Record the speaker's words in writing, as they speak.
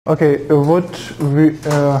Okay, what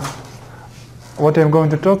I'm going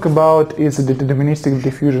to talk about is the deterministic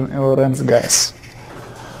diffusion in Lorentz gas.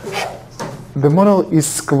 The model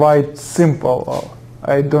is quite simple.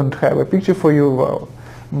 I don't have a picture for you,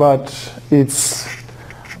 but it's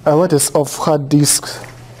a lattice of hard disks.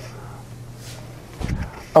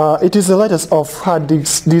 It is a lattice of hard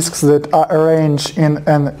disks that are arranged in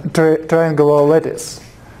a triangular lattice.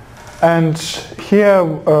 And here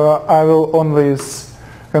I will only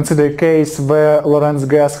consider a case where Lorentz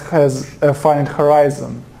gas has a finite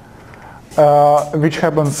horizon, which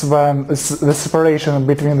happens when the separation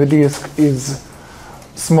between the disk is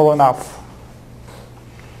small enough.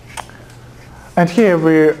 And here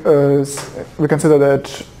we consider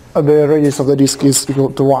that the radius of the disk is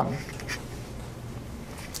equal to 1.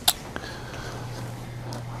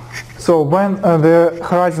 So when the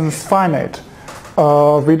horizon is finite,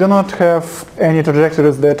 we do not have any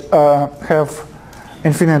trajectories that have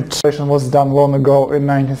infinite calculation was done long ago in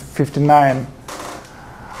 1959.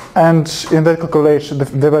 And in that calculation,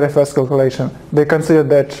 the very first calculation, they considered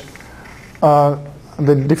that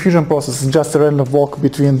the diffusion process is just a random walk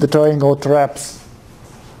between the triangle traps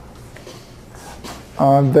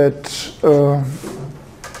that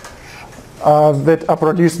are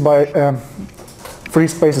produced by free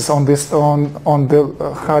spaces on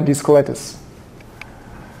the hard disk lattice.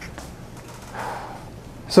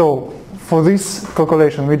 So for this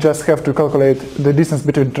calculation, we just have to calculate the distance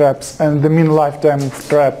between traps and the mean lifetime of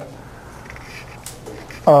trap.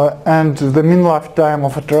 And the mean lifetime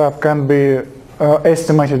of a trap can be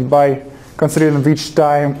estimated by considering which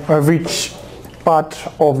part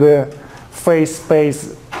of the phase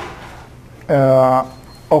space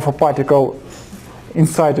of a particle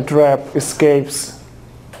inside the trap escapes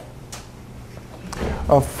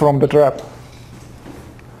from the trap.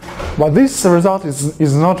 But this result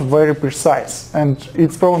is not very precise, and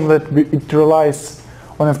it's problem that it relies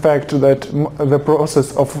on the fact that the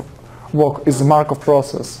process of walk is a Markov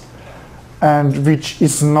process, and which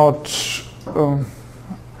is not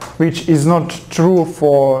true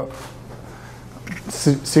for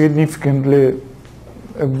significantly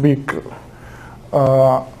big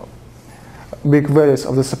values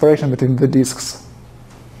of the separation between the disks.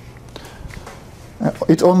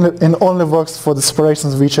 It only works for the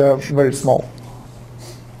separations which are very small.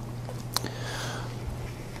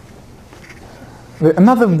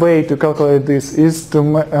 Another way to calculate this is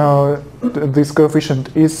this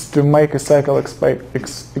coefficient is to make a cycle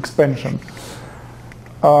expansion,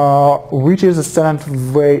 which is a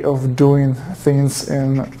standard way of doing things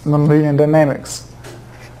in nonlinear dynamics.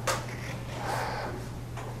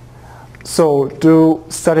 So to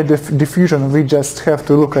study diffusion, we just have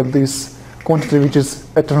to look at this quantity, which is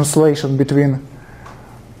a translation between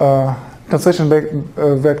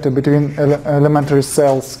vector between elementary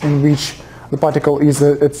cells in which the particle is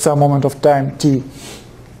at some moment of time t.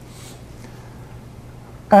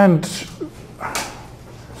 And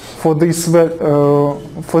for this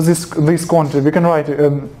quantity, we can write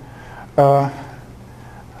an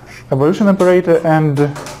evolution operator, and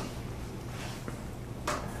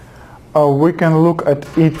we can look at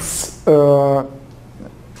its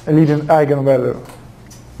leading eigenvalue,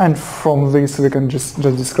 and from this we can just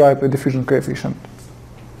describe the diffusion coefficient.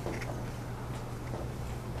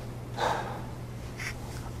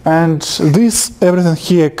 And everything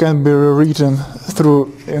here can be rewritten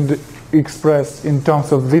through and expressed in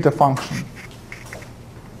terms of zeta function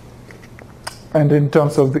and in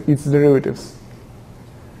terms of its derivatives.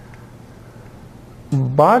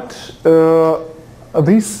 But all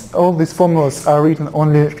these formulas are written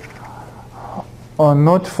only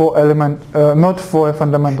not for a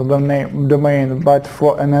fundamental domain, but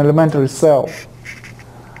for an elementary cell.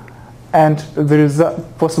 And the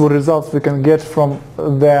possible results we can get from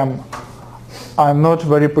them are not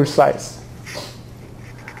very precise.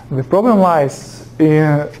 The problem lies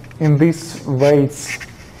in these weights.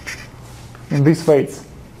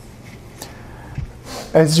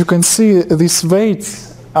 As you can see, these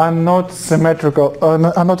weights are not symmetrical, are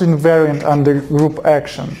not invariant under group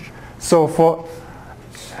action. So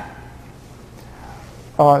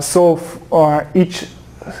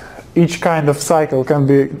each kind of cycle can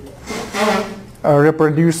be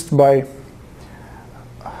reproduced by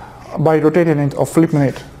rotating it or flipping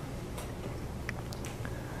it.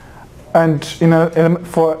 And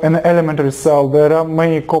for an elementary cell, there are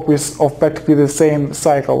many copies of practically the same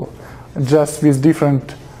cycle, just with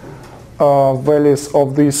different values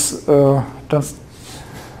of this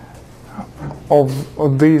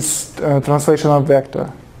translational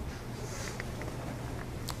vector.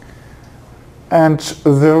 And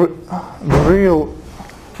the real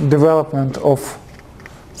development of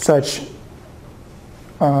such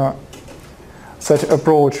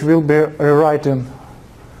approach will be rewriting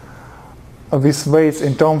these weights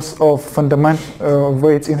in terms of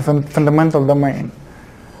weights in fundamental domain.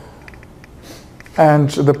 And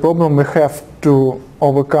the problem we have to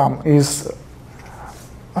overcome is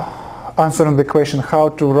answering the question how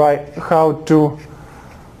to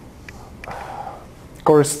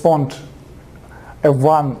correspond a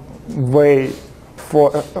one-way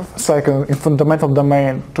for a cycle in fundamental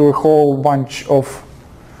domain to a whole bunch of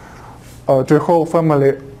to a whole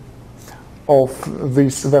family of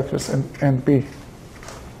these vectors in P.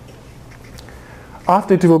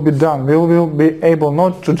 After it will be done, we will be able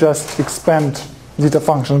not to just expand zeta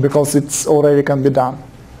function because it's already can be done.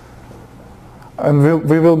 And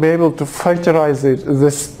we will be able to factorize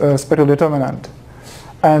this spectral determinant.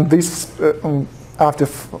 And this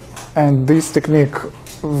this technique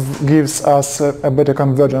gives us a better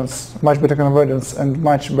convergence, much better convergence and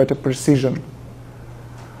much better precision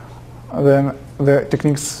than the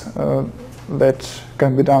techniques that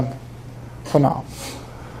can be done for now.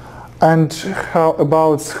 And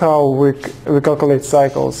how we calculate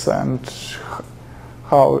cycles and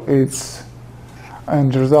how it's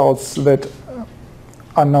and results that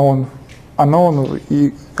unknown.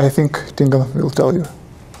 I think Tingle will tell you.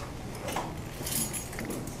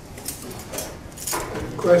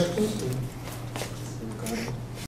 Questions?